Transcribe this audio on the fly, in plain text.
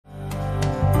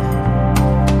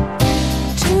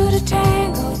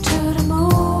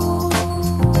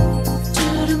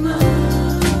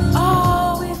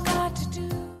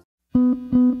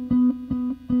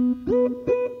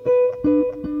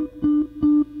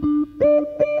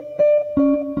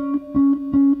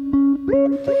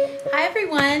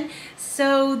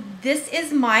this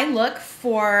is my look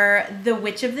for the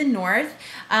Witch of the North.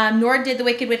 Nora did the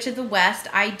Wicked Witch of the West.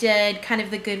 I did kind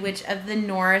of the Good Witch of the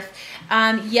North.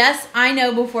 Yes, I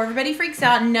know, before everybody freaks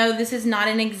out, no, this is not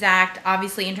an exact,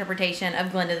 obviously, interpretation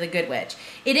of Glinda the Good Witch.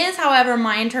 It is, however,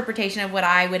 my interpretation of what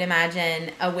I would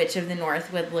imagine a Witch of the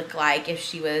North would look like if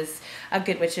she was a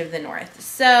Good Witch of the North.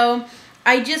 So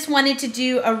I just wanted to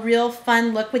do a real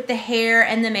fun look with the hair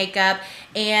and the makeup,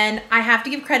 and I have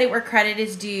to give credit where credit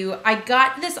is due. I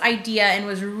got this idea and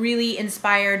was really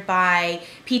inspired by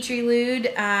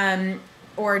Petrilude,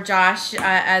 or Josh,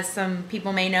 as some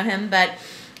people may know him, but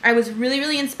I was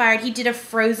really inspired. He did a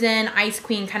Frozen Ice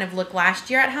Queen kind of look last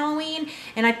year at Halloween,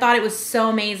 and I thought it was so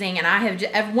amazing, and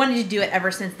I've wanted to do it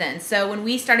ever since then. So when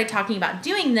we started talking about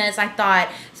doing this, I thought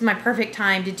this is my perfect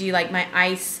time to do like my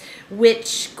Ice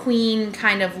Witch Queen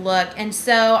kind of look. And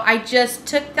so I just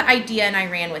took the idea and I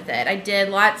ran with it. I did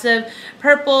lots of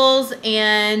purples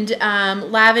and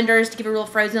lavenders to give a real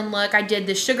Frozen look. I did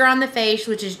the sugar on the face,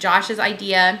 which is Josh's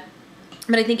idea,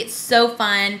 but I think it's so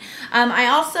fun. I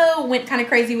also went kind of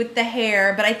crazy with the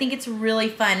hair, but I think it's really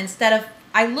fun.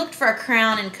 I looked for a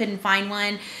crown and couldn't find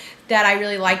one that I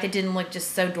really liked that didn't look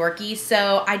just so dorky,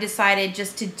 so I decided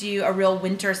just to do a real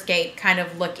winterscape kind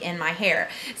of look in my hair.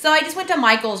 So I just went to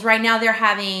Michael's. Right now they're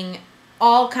having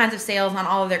all kinds of sales on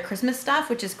all of their Christmas stuff,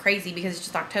 which is crazy because it's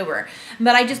just October.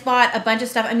 But I just bought a bunch of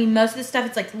stuff. I mean, most of the stuff,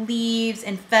 it's like leaves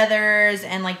and feathers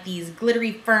and like these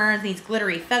glittery ferns, these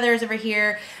glittery feathers over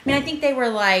here. I mean, I think they were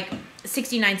like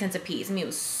 69 cents a piece. I mean, it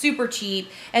was super cheap.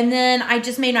 And then I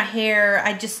just made my hair,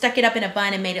 I just stuck it up in a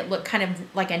bun and made it look kind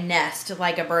of like a nest,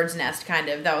 like a bird's nest kind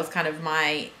of. That was kind of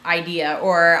my idea.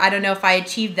 Or I don't know if I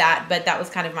achieved that, but that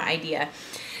was kind of my idea.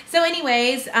 So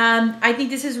anyways, I think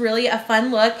this is really a fun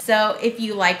look. So if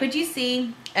you like what you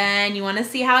see and you want to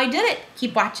see how I did it,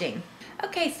 keep watching.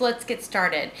 Okay, so let's get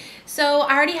started. So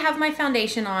I already have my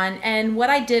foundation on, and what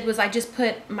I did was I just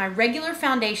put my regular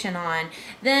foundation on.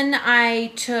 Then I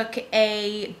took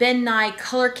a Nye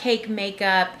Color Cake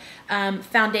MakeUp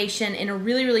foundation in a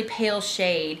really pale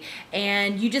shade,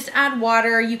 and you just add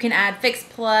water. You can add Fix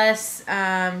Plus,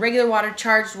 regular water,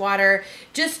 charged water,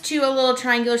 just to a little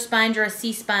triangular sponge or a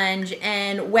sea sponge,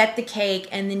 and wet the cake,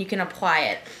 and then you can apply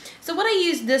it. So what I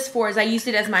used this for is I used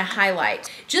it as my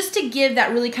highlight, just to give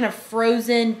that really kind of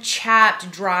frozen,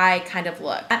 chapped, dry kind of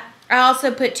look. I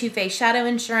also put Too Faced Shadow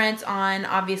Insurance on,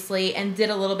 obviously, and did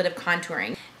a little bit of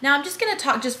contouring. Now I'm just going to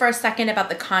talk just for a second about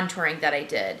the contouring that I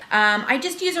did. I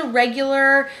just use a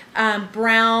regular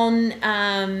brown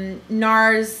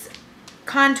NARS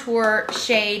contour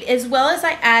shade, as well as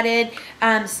I added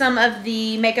some of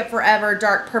the Makeup Forever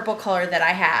dark purple color that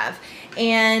I have.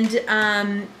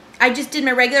 And I just did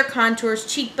my regular contours,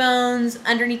 cheekbones,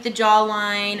 underneath the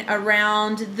jawline,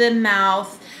 around the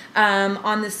mouth,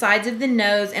 on the sides of the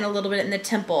nose, and a little bit in the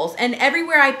temples. And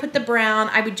everywhere I put the brown,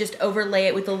 I would just overlay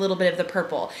it with a little bit of the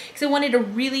purple, because I wanted a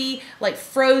really like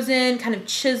frozen, kind of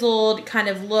chiseled kind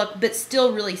of look, but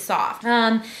still really soft.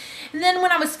 And then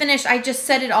when I was finished, I just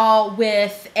set it all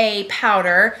with a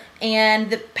powder. And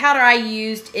the powder I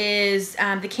used is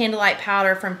the Candlelight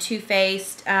powder from Too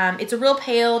Faced. It's a real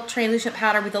pale, translucent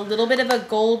powder with a little bit of a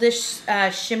goldish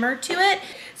shimmer to it.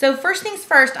 So first things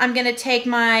first, I'm going to take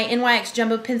my NYX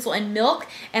Jumbo Pencil in Milk,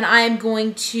 and I am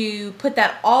going to put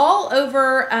that all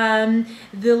over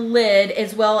the lid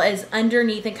as well as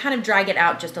underneath, and kind of drag it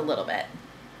out just a little bit.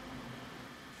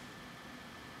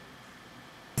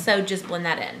 So just blend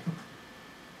that in.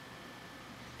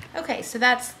 Okay, so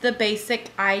that's the basic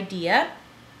idea.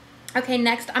 Okay,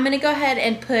 next I'm going to go ahead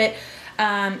and put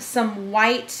some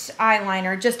white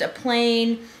eyeliner, just a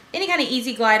plain, any kind of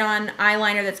easy glide on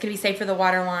eyeliner that's going to be safe for the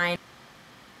waterline.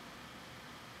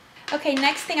 Okay,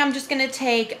 next thing I'm just going to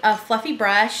take a fluffy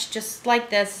brush, just like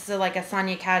this, so like a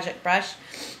Sonia Kajik brush.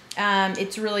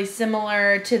 It's really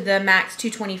similar to the Max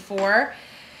 224.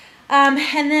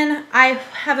 And then I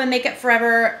have a Makeup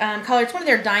Forever color. It's one of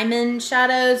their diamond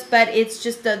shadows, but it's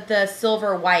just the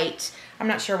silver white. I'm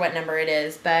not sure what number it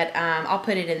is, but I'll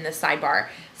put it in the sidebar.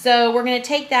 So we're going to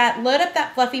take that, load up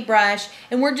that fluffy brush,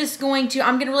 and we're just going to,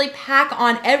 I'm going to really pack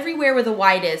on everywhere where the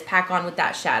white is, pack on with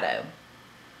that shadow.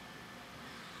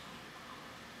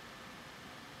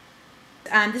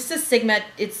 This is a Sigma.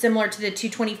 It's similar to the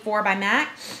 224 by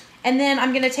MAC. And then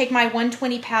I'm going to take my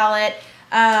 120 palette.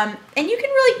 And you can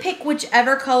really pick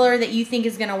whichever color that you think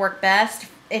is going to work best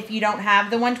if you don't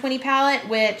have the 120 palette,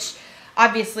 which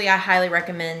obviously I highly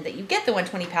recommend that you get the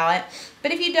 120 palette.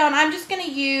 But if you don't, I'm just going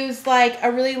to use like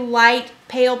a really light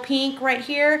pale pink right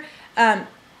here.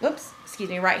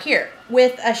 Right here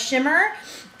with a shimmer.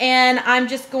 And I'm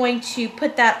just going to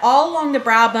put that all along the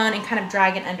brow bone and kind of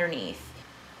drag it underneath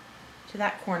to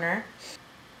that corner.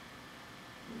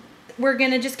 we're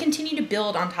gonna just continue to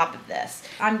build on top of this.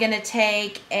 I'm gonna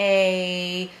take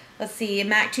a, let's see, a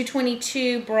MAC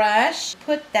 222 brush,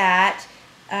 put that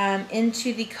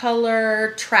into the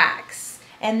color Tracks.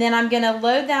 And then I'm gonna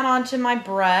load that onto my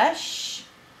brush.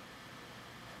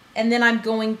 And then I'm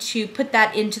going to put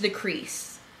that into the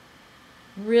crease.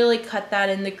 Really cut that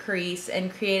in the crease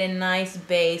and create a nice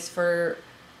base for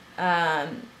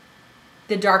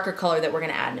the darker color that we're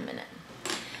gonna add in a minute.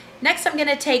 Next, I'm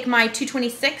gonna take my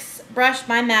 226 brush,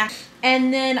 my MAC,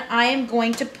 and then I am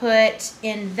going to put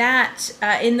in that,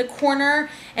 in the corner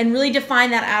and really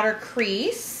define that outer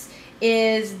crease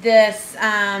is this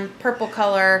purple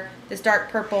color, this dark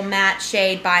purple matte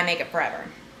shade by Makeup Forever.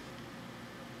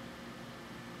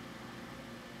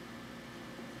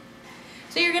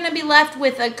 So you're going to be left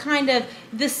with a kind of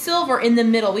the silver in the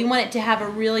middle. We want it to have a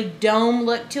really dome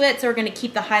look to it, so we're going to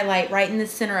keep the highlight right in the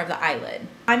center of the eyelid.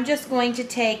 I'm just going to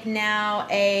take now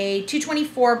a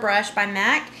 224 brush by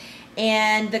MAC,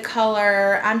 and the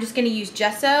color, I'm just going to use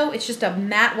Gesso. It's just a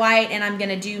matte white, and I'm going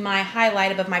to do my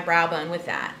highlight above my brow bone with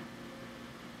that.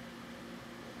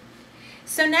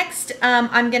 So next,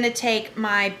 I'm going to take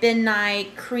my Nye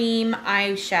Cream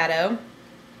Eyeshadow.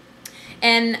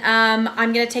 And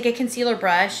I'm going to take a concealer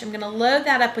brush. I'm going to load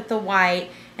that up with the white,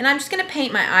 and I'm just going to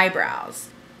paint my eyebrows.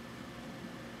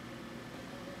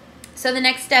 So the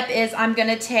next step is I'm going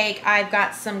to take, I've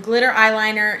got some glitter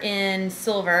eyeliner in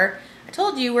silver. I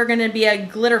told you we're going to be a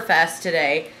glitter fest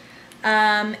today.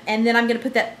 And then I'm going to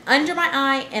put that under my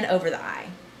eye and over the eye.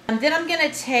 And then I'm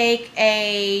going to take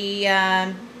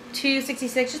a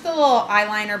 266, just a little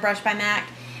eyeliner brush by MAC.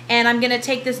 And I'm going to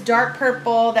take this dark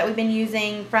purple that we've been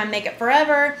using from Makeup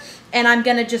Forever, and I'm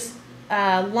going to just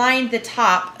line the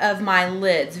top of my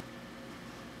lids.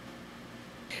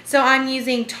 So I'm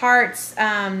using Tarte's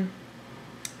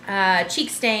cheek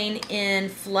stain in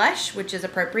Flush, which is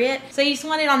appropriate. So you just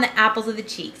want it on the apples of the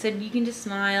cheek. So you can just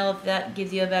smile if that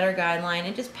gives you a better guideline,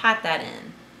 and just pat that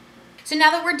in. So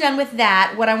now that we're done with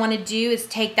that, what I want to do is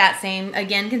take that same,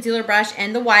 again, concealer brush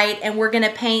and the white, and we're going to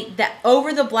paint that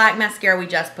over the black mascara we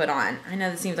just put on. I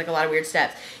know this seems like a lot of weird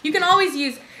steps. You can always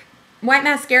use white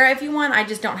mascara if you want. I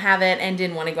just don't have it and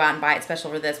didn't want to go out and buy it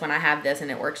special for this when I have this, and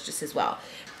it works just as well.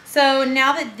 So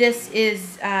now that this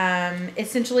is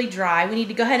essentially dry, we need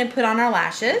to go ahead and put on our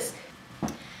lashes.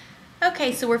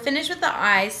 Okay, so we're finished with the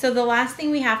eyes. So the last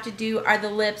thing we have to do are the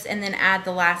lips, and then add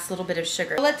the last little bit of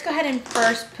sugar. So let's go ahead and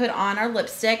first put on our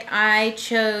lipstick. I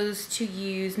chose to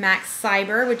use MAC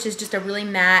Cyber, which is just a really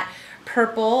matte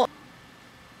purple.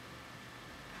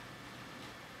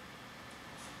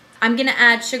 I'm gonna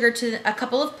add sugar to a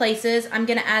couple of places. I'm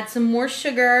gonna add some more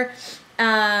sugar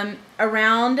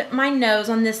around my nose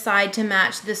on this side to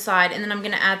match this side, and then I'm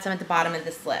gonna add some at the bottom of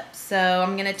this lip. So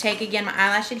I'm gonna take, again, my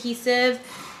eyelash adhesive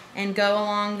and go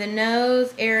along the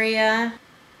nose area.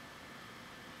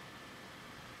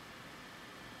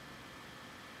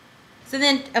 So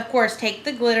then, of course, take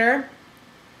the glitter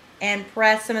and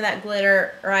press some of that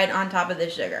glitter right on top of the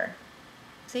sugar.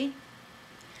 See?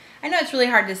 I know it's really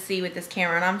hard to see with this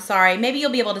camera, and I'm sorry. Maybe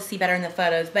you'll be able to see better in the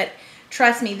photos, but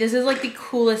trust me, this is like the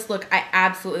coolest look. I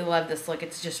absolutely love this look.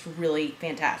 It's just really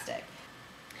fantastic.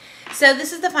 So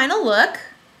this is the final look.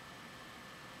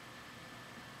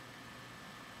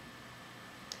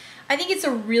 I think it's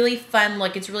a really fun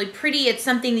look. It's really pretty. It's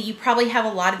something that you probably have a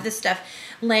lot of this stuff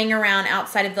laying around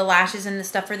outside of the lashes and the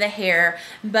stuff for the hair,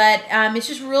 but it's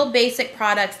just real basic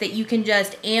products that you can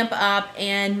just amp up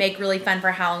and make really fun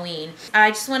for Halloween.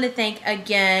 I just want to thank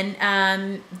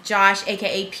again Josh,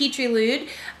 aka Petrilude,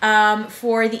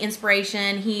 for the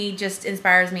inspiration. He just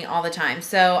inspires me all the time.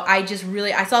 So I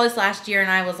saw this last year and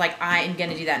I was like, I am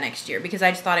gonna do that next year, because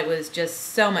I just thought it was just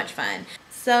so much fun.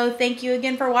 So thank you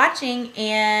again for watching,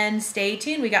 and stay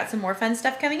tuned. We got some more fun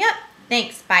stuff coming up.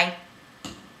 Thanks. Bye.